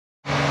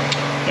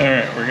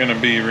Alright, we're going to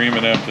be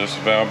reaming up this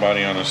valve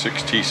body on a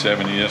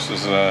 6T70. This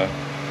is a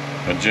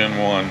Gen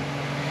 1,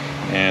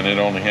 and it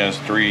only has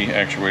 3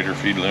 actuator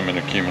feed limit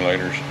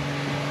accumulators.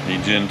 The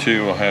Gen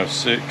 2 will have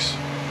 6.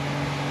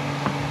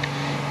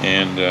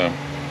 And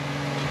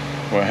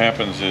what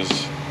happens is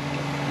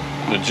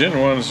the Gen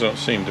 1s don't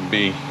seem to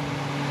be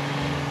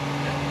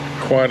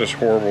quite as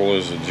horrible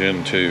as the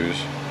Gen 2s,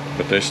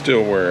 but they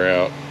still wear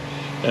out.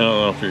 I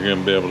don't know if you're going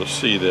to be able to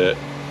see that.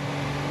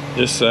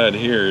 This side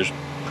here is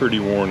pretty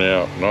worn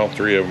out, and all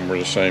 3 of them were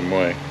the same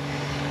way.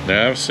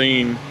 Now I've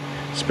seen,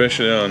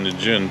 especially on the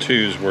Gen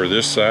 2s, where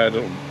this side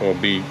will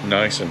be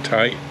nice and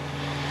tight,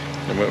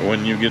 but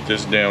when you get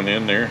this down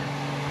in there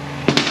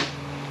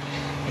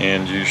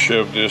and you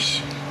shove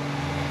this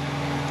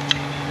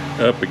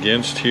up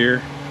against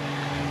here,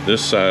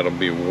 this side will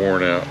be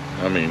worn out.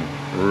 I mean,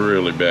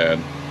 really bad.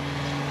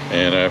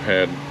 And I've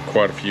had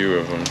quite a few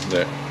of them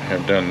that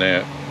have done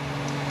that.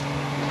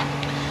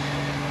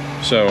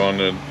 So on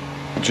the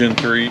Gen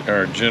 3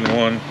 or Gen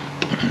 1,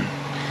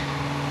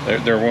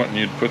 they're wanting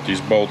you to put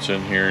these bolts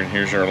in here, and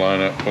here's our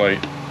lineup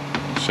plate.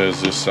 It says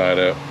this side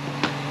up.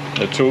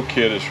 The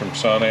toolkit is from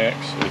Sonax.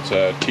 It's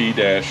a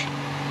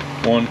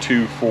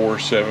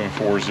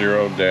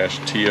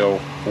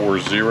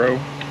T-124740-TL40,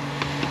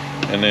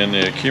 and then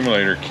the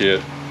accumulator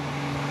kit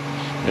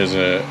is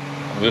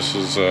this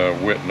is a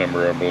WIT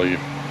number, I believe,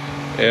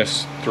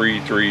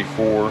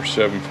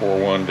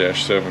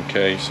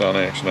 S334741-7K.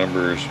 Sonax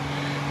number is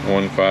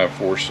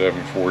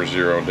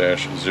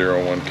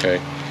 154740-01K,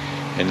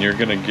 and you're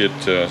going to get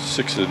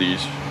 6 of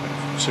these,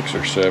 6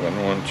 or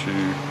 7, 1,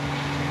 2,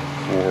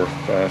 4,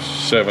 5,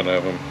 7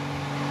 of them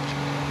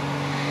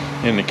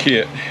in the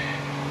kit.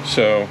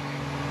 So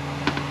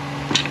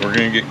we're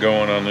going to get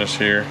going on this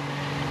here.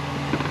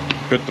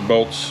 Put the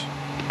bolts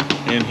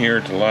in here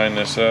to line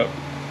this up,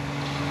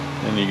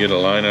 and you get a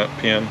line-up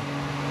pin,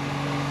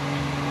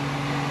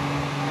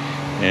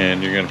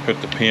 and you're going to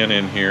put the pin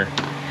in here.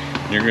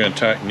 You're going to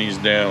tighten these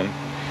down,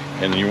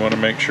 and you want to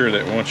make sure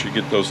that once you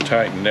get those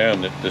tightened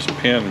down, that this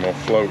pin will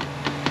float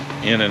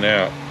in and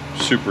out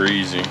super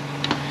easy.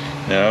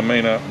 Now I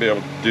may not be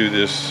able to do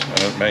this.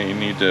 I may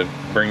need to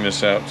bring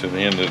this out to the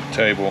end of the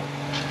table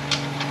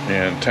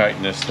and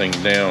tighten this thing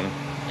down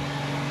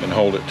and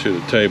hold it to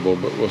the table,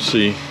 but we'll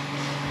see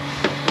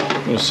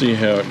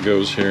how it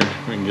goes here.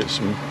 We can get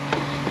some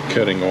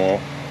cutting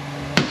oil.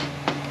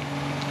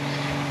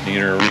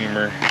 Need our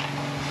reamer.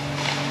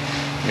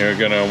 You're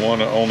going to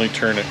want to only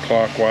turn it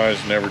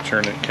clockwise, never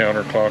turn it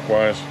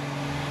counterclockwise.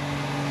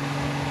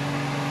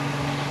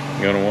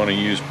 You're going to want to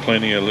use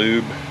plenty of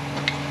lube.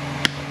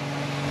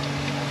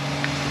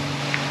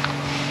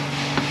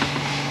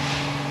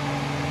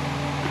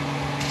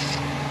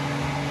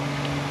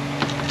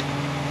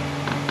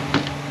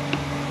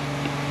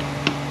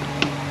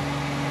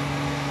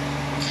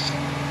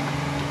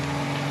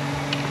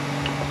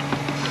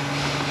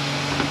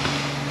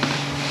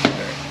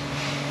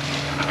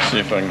 See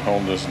if I can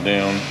hold this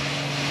down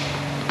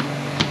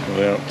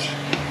without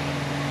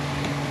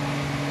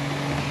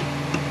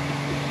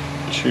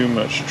too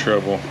much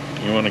trouble.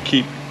 You want to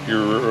keep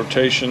your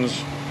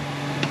rotations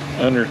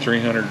under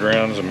 300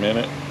 rounds a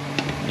minute.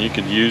 You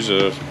could use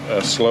a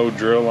slow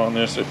drill on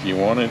this if you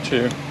wanted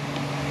to.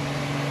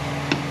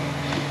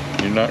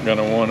 You're not going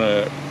to want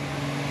to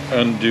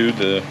undo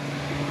the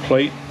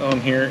plate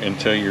on here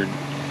until you're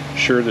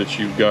sure that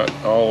you've got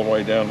all the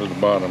way down to the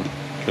bottom,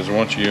 because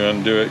once you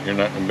undo it, you're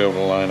not going to be able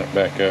to line it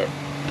back up.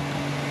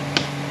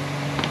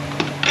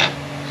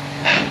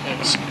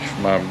 Let's see if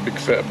my big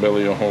fat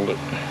belly will hold it.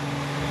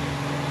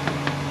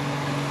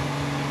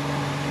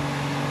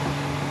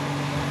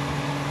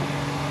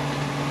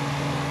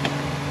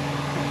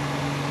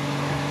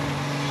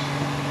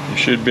 You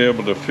should be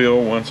able to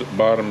feel once it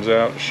bottoms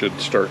out. It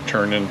should start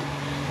turning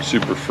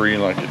super free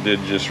like it did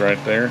just right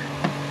there.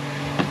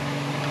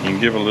 You can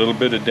give a little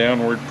bit of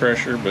downward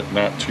pressure, but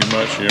not too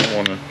much. You don't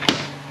want to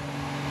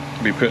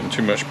be putting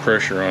too much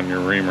pressure on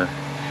your reamer.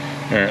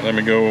 Alright, let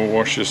me go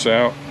wash this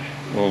out.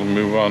 We'll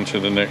move on to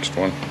the next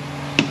one.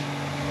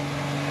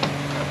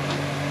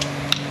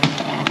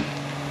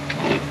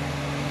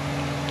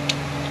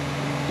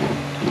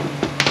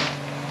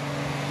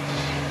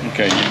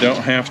 Okay, you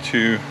don't have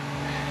to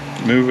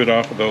move it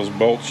off of those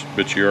bolts,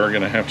 but you are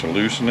going to have to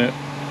loosen it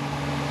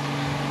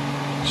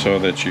so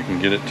that you can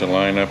get it to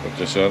line up with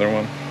this other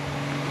one.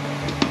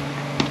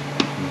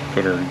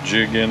 Put our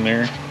jig in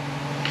there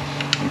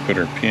and put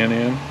our pin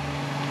in,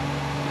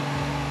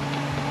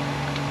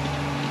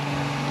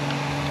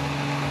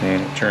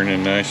 and it turn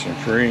in nice and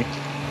free.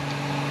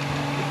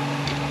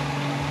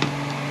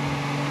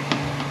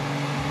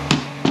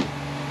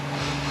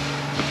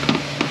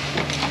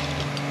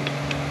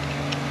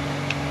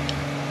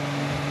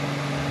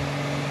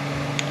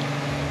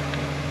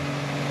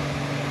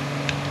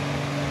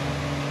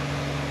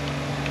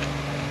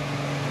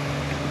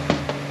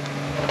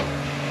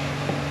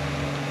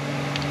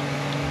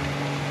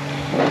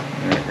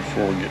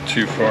 Before we get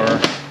too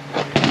far,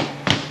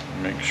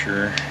 make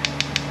sure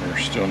they're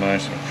still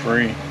nice and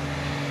free,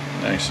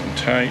 nice and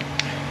tight.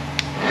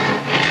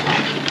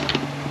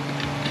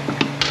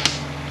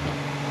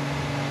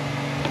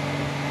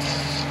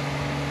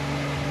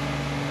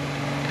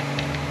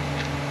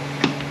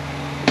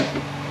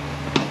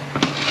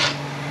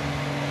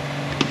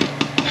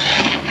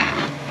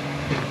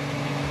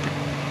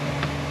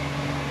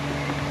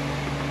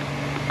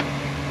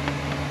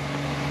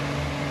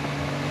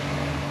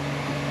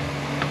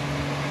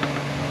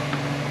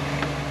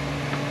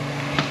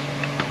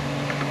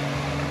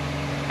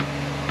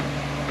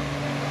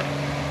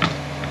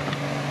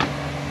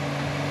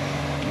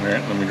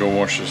 Alright, let me go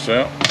wash this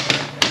out.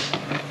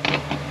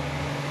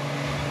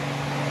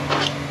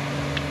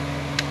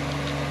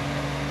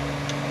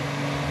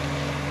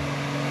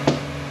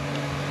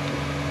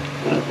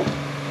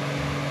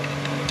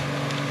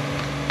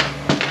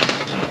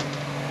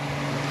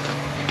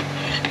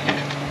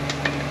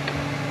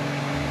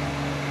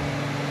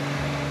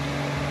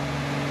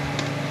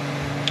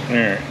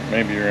 Alright,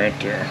 maybe right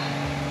there.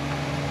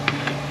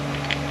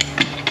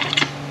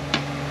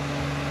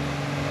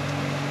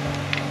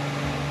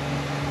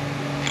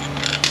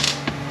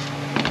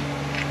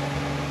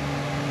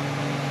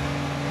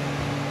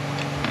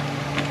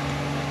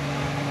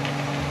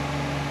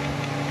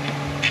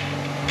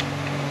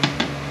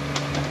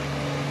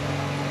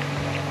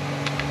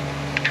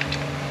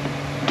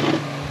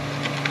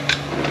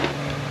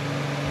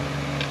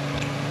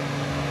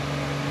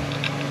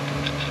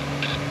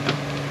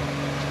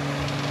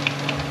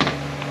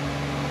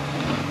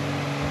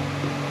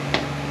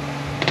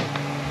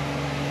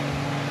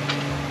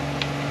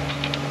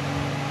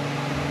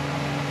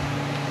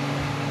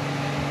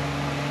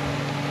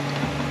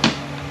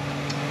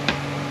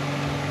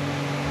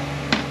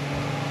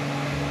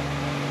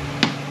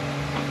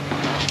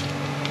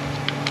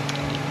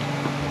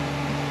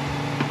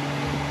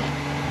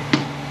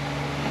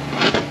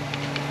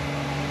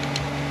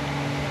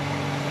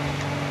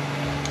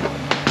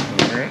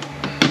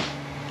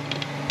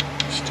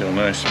 Still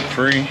nice and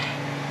free.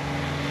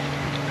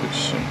 Put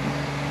some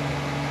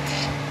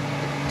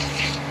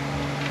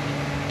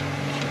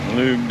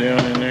lube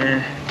down in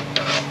there.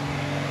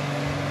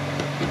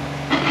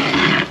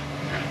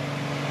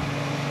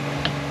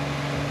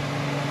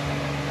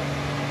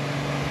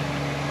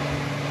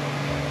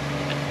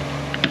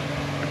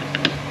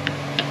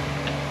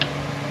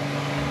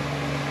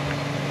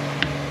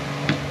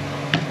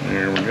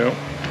 There we go.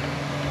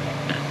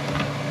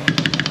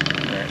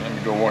 Alright, let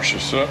me go wash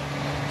this up.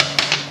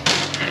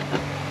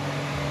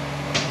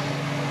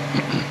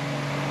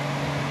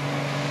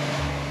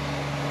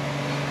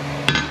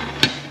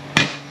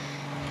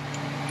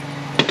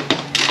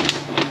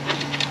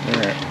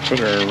 Put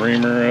our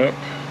reamer up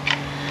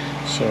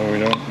so we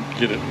don't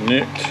get it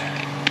nicked.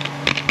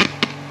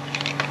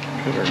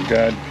 Put our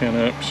guide pin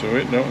up so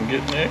it don't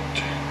get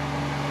nicked.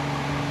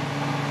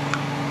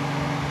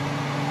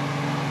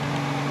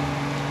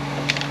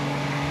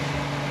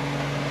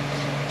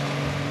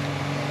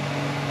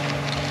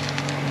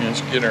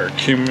 Let's get our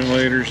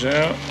accumulators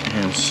out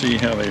and see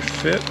how they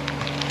fit.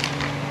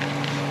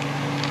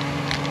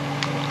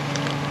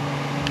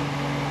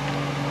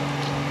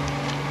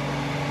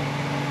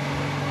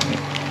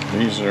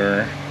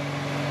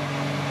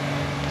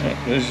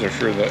 These are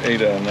for the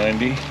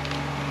 8L90.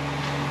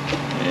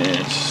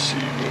 Let's see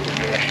what we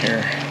got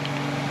here.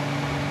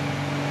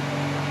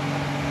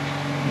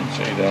 It's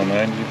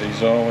 8L90.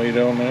 These all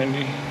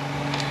 8L90.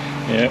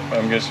 Yep,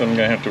 I guess I'm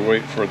gonna have to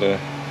wait for the.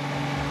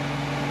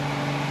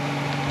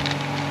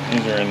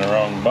 These are in the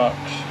wrong box.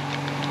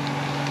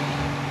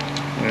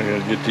 I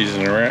gotta get these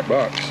in the right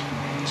box.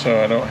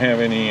 So I don't have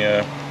any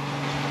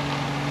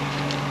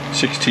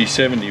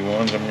 6T70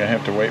 ones. I'm gonna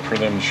have to wait for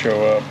them to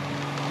show up,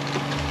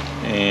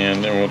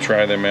 and then we'll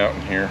try them out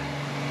in here.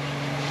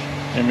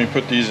 Let me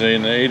put these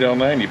in the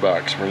 8L90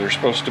 box where they're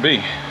supposed to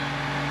be.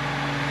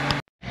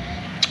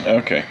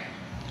 Okay,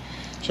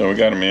 so we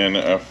got them in.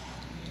 I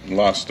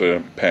lost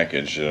a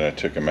package that I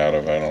took them out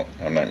of.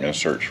 I'm not gonna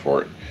search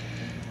for it.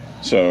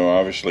 So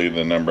obviously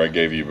the number I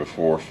gave you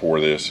before for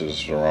this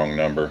is the wrong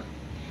number.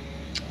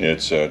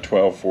 It's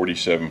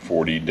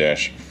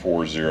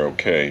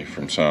 124740-40K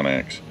from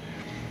Sonax.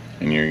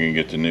 And you're going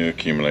to get the new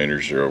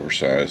accumulators. They're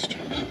oversized.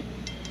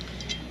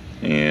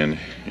 And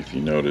if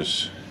you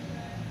notice,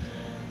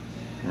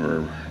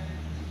 we're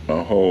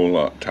a whole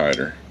lot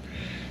tighter.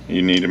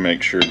 You need to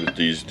make sure that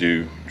these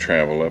do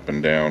travel up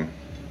and down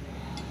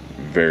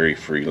very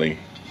freely.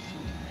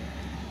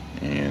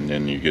 And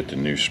then you get the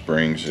new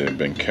springs that have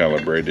been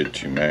calibrated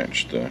to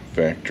match the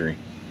factory.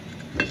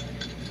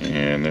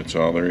 And that's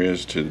all there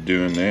is to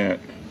doing that.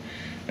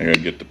 I gotta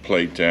get the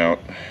plate out,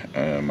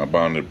 my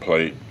bonded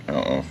plate. I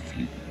don't know if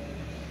you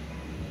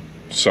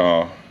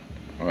saw,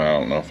 well, I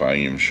don't know if I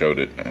even showed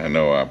it. I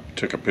know I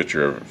took a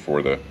picture of it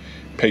for the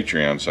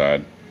Patreon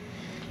side,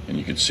 and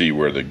you could see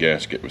where the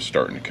gasket was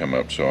starting to come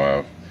up, so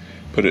I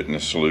put it in a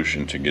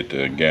solution to get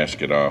the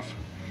gasket off.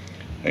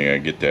 I gotta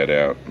get that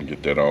out and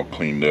get that all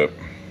cleaned up,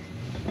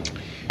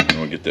 and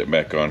we'll get that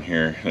back on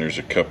here. There's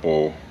a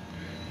couple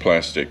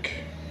plastic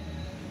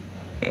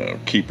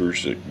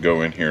keepers that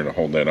go in here to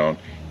hold that on.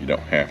 You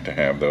don't have to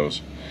have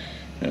those,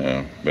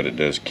 but it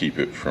does keep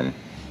it from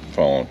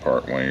falling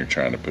apart while you're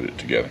trying to put it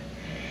together.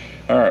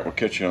 Alright, we'll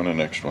catch you on the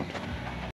next one.